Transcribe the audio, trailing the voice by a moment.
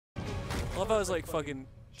love how it's like fucking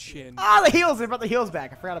chin. Oh, the heels! They brought the heels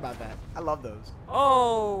back. I forgot about that. I love those.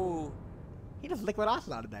 Oh. He just liquid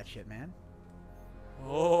ocelot that shit, man.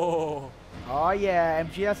 Oh. Oh yeah,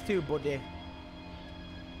 MGS2, buddy. I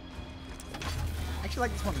actually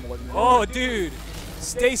like this one more than the Oh, dude.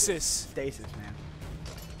 Stasis. Stasis, man.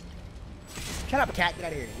 Shut up, cat. Get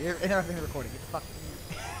out of here. You're interrupting the recording. Get the fuck.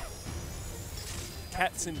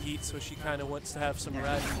 Cat's in heat, so she kind of wants to have some Yeah.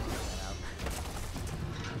 red.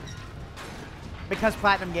 Because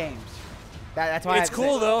Platinum Games. That's why. It's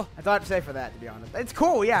cool though. That's all I have to say for that, to be honest. It's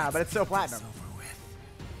cool, yeah, but it's still Platinum.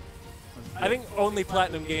 I think only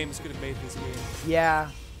Platinum Games could have made this game. Yeah.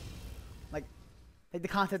 Like the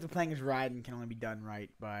concept of playing as Raiden can only be done right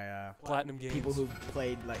by Platinum Games. people who've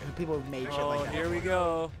played people who've made shit like that. Here we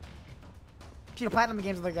go. You know, Platinum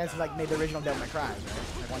Games are the guys who like made the original Devil May Cry, right?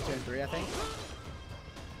 Like 1, 2, and 3, I think.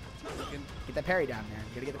 Get that parry down there.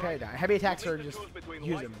 You gotta get the parry down. Heavy attacks are just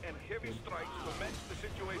use them.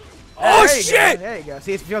 Oh there you shit! Go. There you go.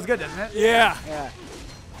 See, it feels good, doesn't it? Yeah. Yeah.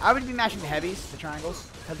 I would be mashing the heavies, the triangles,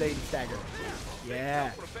 because they stagger.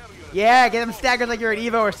 Yeah. Yeah, get them staggered like you're at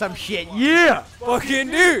Evo or some shit. Yeah. Fucking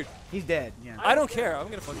dude. He's dead. Yeah. I don't care. I'm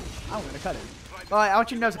gonna fucking. I'm gonna cut it. Well, I want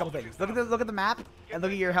you to notice a couple things. Look at the map and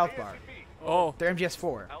look at your health bar. Oh. They're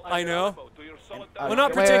MGS4. I know. And, Well,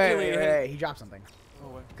 not wait, particularly. Wait, he dropped something. Oh,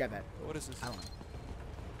 wait. Grab that. What is this? I don't know.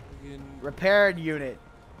 Fucking- Repaired unit.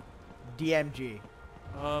 DMG.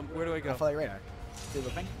 Where do I go? Alpha radar. Do the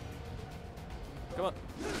thing. Come on.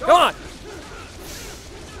 Come on!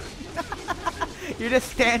 You're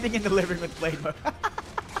just standing and delivering with blade mode.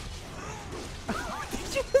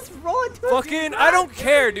 Did you just roll into a Fucking, I don't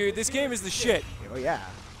care, dude. This game is the shit. Oh yeah.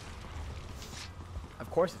 Of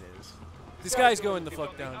course it is. This guy's going the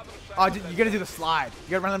fuck down. Oh, dude, you gotta do the slide.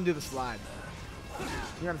 You gotta run them do the slide.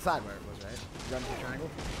 You're on the side where it was, right? You run into the triangle.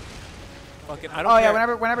 Fucking, I don't Oh care.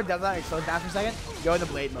 yeah, whenever it does that, it slows down for a second. Go into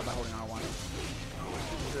blade mode by holding R1.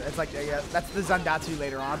 It's like yeah, that's the Zandatsu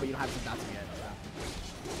later on, but you don't have Zandatsu yet. So.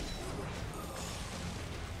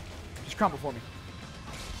 Just crumple for me.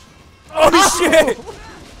 Oh shit!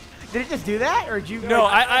 Did it just do that, or did you? No,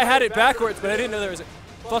 I had it backwards, but I didn't know there was a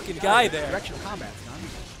fucking guy there. Directional combat, son.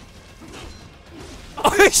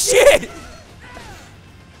 Oh shit!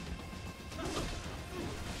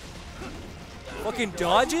 Fucking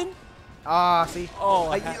dodging? Ah, see. Oh,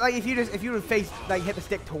 like if you would face hit the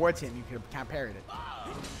stick towards him, you could have kind of parried it.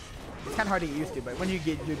 It's kind of hard to get used to, but when you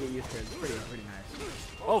do get used to it, it's pretty nice.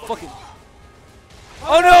 Oh fucking!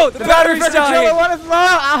 Oh no, the battery's dying. What is low?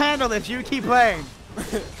 I'll handle this. You keep playing.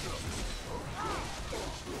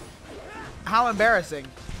 How embarrassing.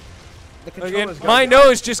 The controllers Again, my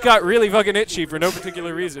nose just got really fucking itchy for no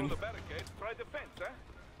particular reason.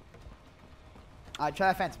 Try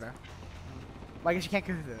that fence, bro. Well, I guess you can't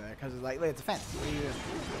go through there because it's a fence. What are you doing?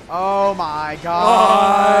 Oh my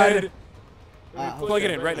god. Plug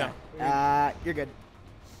it in right now. You're good.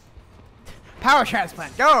 Power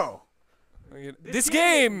transplant, go! This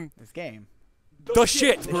game. This game. The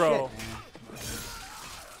shit, bro. Shit,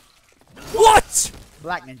 What?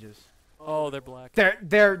 Black ninjas. Oh, they're black.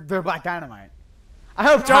 They're Black Dynamite. I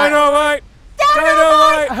hope Dynamite.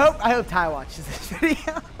 Dynamite. I hope Ty watches this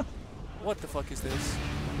video. What the fuck is this?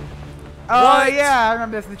 Oh What? yeah, I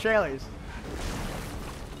remember this in the trailers.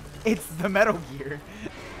 It's the Metal Gear.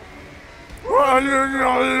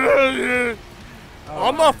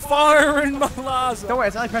 I'm a fire in my laser. Don't worry,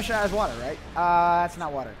 it's only pressurized water, right? That's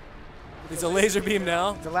not water. It's a laser beam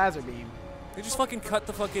now. It's a laser beam. They just fucking cut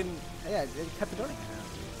the fucking. Yeah, they cut the building down.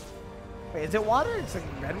 Wait, is it water? It's like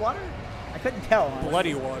red water? I couldn't tell. Honestly.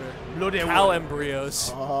 Bloody water. Bloody Cow water.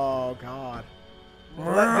 embryos. Oh god. The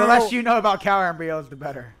less you know about cow embryos, the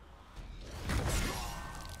better.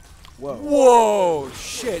 Whoa. Whoa,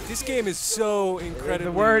 shit. This game is so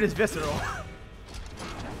incredible. The word is visceral.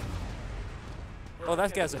 Oh,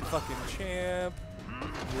 that guy's a fucking champ.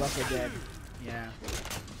 Luck are dead. Yeah.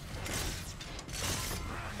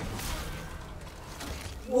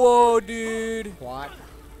 Whoa, dude. What?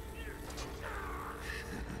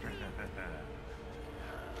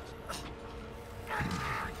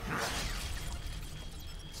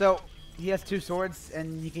 So, he has 2 swords,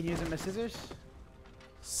 and you can use them as scissors?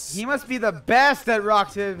 He must be the best at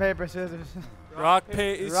rock, paper, scissors. Rock,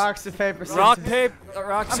 paper, Rock, paper, scissors. rock, paper,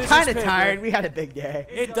 rock, I'm scissors, kind of paper. tired. We had a big day.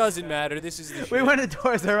 It doesn't matter. This is the shit. We went to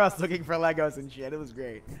Toys R Us looking for Legos and shit. It was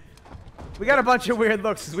great. We got a bunch of weird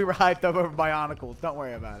looks because we were hyped up over Bionicles. Don't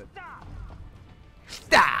worry about it.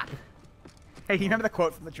 Stop! Hey, you remember the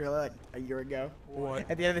quote from the trailer like a year ago? What?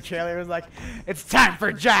 At the end of the trailer, it was like, "It's time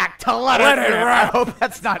for Jack to let it Let it rip." I rip. hope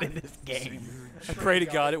that's not in this game. I pray to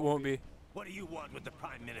God it won't be. What do you want with the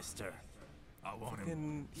Prime Minister? I want him.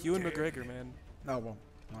 Fucking Ewan McGregor, man. Oh, well,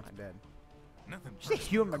 not dead. Nothing. Did you say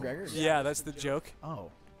Ewan McGregor? Yeah, that's the joke.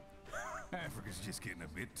 Oh. Africa's just getting a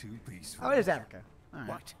bit too peaceful. Oh, it is Africa. All right.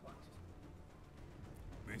 What?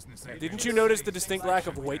 Business ain't Didn't been you notice the distinct lack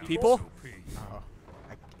of white people? Oh.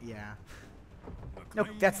 Yeah. Nope,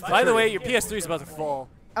 that's By the truth. way, your PS3 is about to fall.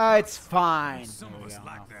 It's fine. Some There of we us go.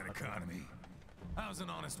 like that economy. How's an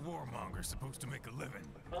honest warmonger supposed to make a living?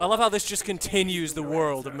 I love how this just continues the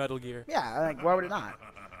world of Metal Gear. Yeah, like, why would it not?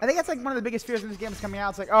 I think that's like one of the biggest fears when this game is coming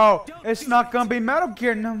out. It's like, oh, it's not gonna be Metal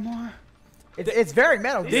Gear no more. It's very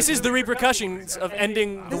Metal Gear. This is the repercussions of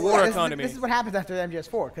ending the war economy. This is what happens after the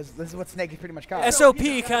MGS4, because this is what Snake is pretty much called. SOP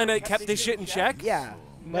kind of kept this shit in check. Yeah.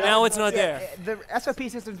 But Now it's not there. The SOP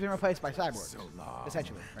system's been replaced by cyborgs,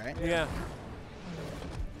 essentially, right? Yeah.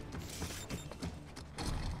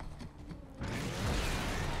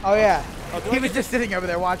 Oh yeah. Oh, do He I was get just sitting over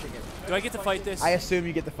there watching it. Do I get to fight this? I assume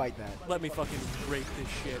you get to fight that. Let me fucking rape this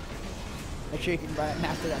shit. Make sure you can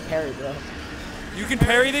master that parry, bro. You can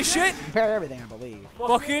parry this shit? You can parry everything, I believe.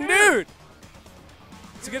 Fucking dude!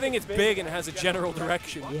 It's a good thing it's big and it has a general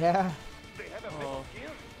direction. Yeah. Oh.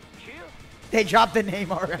 They dropped the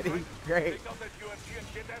name already. Great. What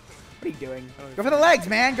are you doing? Go for the legs,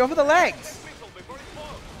 man. Go for the legs.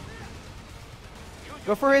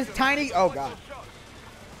 Go for his tiny. Oh god.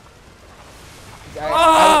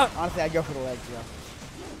 Honestly, I'd go for the legs, bro.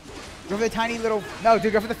 Go for the tiny little. No,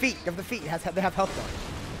 dude, go for the feet. Go for the feet. They have health bars.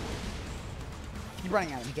 Keep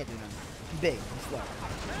running at him. He can't do nothing. He's big. He's slow.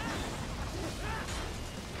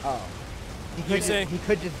 Oh. He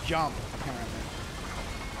could just jump, apparently.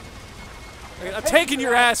 I'm taking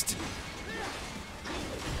your ass.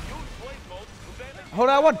 Hold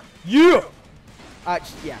on, one. Yeah.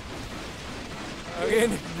 Yeah.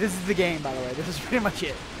 Again. This is the game, by the way. This is pretty much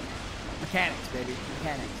it. Mechanics, baby.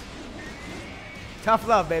 Mechanics. Tough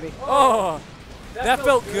love, baby. Oh, that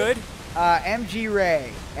felt good. MG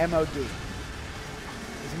Ray, MOD.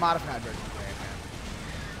 It's a modified version of Ray,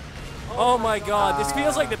 apparently. Oh my god, this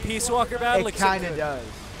feels like the Peace Walker battle. It kind of does.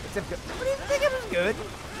 Except, what do you think it was good?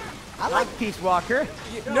 I like Peace Walker.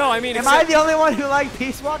 No, I mean, am I the only one who liked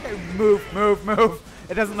Peace Walker? Move, move, move.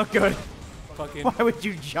 It doesn't look good. Fucking. Why would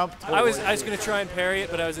you jump? I was gonna try and parry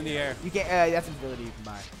it, but I was in the air. You can. That's an ability you can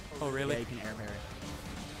buy. Oh really? Yeah, you can air parry.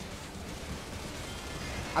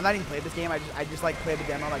 I've not even played this game. I just like played the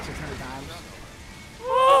demo like 600 times.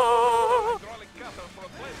 Oh,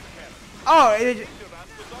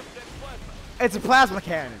 it's a plasma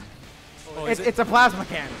cannon. Oh, It's a plasma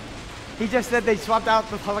cannon. He just said they swapped out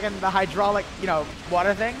the hydraulic,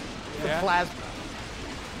 water thing for plasma.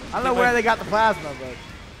 I don't know where they got the plasma,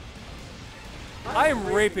 but I am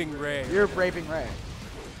raping Ray. you're raping Ray.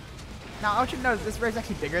 Now, I want you to know this Ray's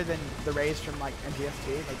actually bigger than the Rays from like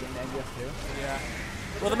MGS2, like in MGS2. Yeah.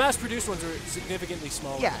 Well, the mass-produced ones are significantly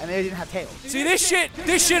smaller. Yeah, and they didn't have tails. See, this shit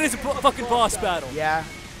is a fucking boss battle. Yeah.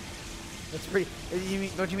 That's pretty.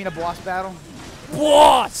 Don't you mean a boss battle?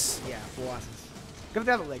 Boss! Yeah, bosses. Go for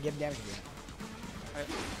the other leg. Give him damage again.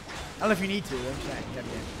 I don't know if you need to. I'm just saying. Give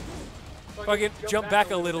him damage. Fucking jump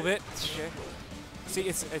back a little bit. Okay. See,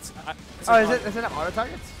 it's oh, is it have auto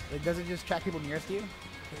targets? Like, does it just track people nearest to you?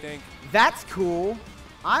 I think. That's cool.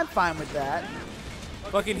 I'm fine with that.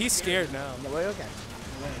 Fucking, he's scared now. Yeah, well, okay.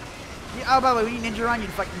 Yeah, oh, by the way, when you ninja run, you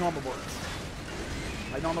fight normal boards.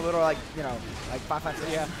 Like normal little, like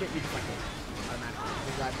 556. Yeah. You just fight it automatically.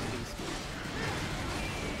 They drive the beast.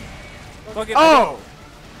 Fucking, Oh!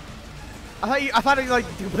 I thought it like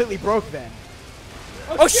completely broke then.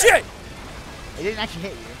 Oh shit! It didn't actually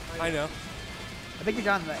hit you. I know. I think you're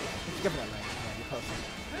done. Go for that leg. Yeah, you're close.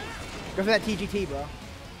 Go for that TGT, bro.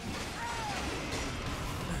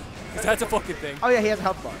 'Cause that's a fucking thing. Oh yeah, he has a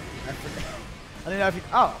health bar. I don't know if you.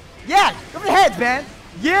 Oh, yeah. Go for the heads, man.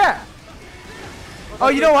 Yeah. Oh,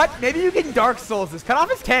 you know what? Maybe you can Dark Souls this. Cut off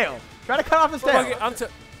his tail. Try to cut off his tail. Okay, Does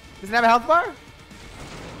it have a health bar?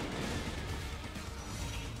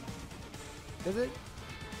 Does it?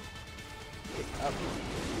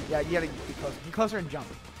 Yeah, you gotta get closer. Get closer and jump.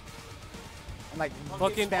 And like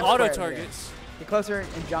fucking spam auto square targets. Get closer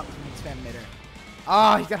and jump and spam midair.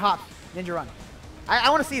 Oh, he's got hop. Ninja run. I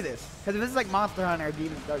want to see this. Because if this is like Monster Hunter or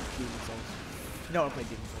Demon Souls. No one played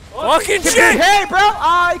Demon Souls. Fucking shit! Hey, bro!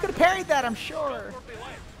 Oh, you could have parried that, I'm sure.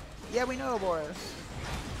 Yeah, we know, Boris.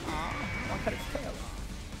 Aw, I'll cut its tail.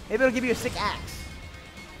 Maybe it'll give you a sick axe.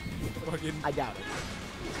 Fucking. I doubt it.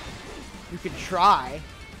 You can try.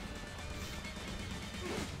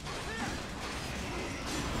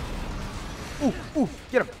 Ooh,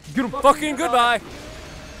 get him. Get him. Fucking goodbye.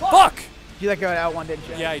 Fuck! You let go of that one, didn't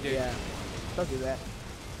you? Yeah, I did. Yeah. Don't do that.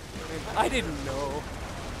 I didn't know.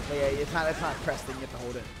 But yeah, it's not a press thing. You have to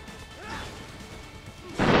hold it.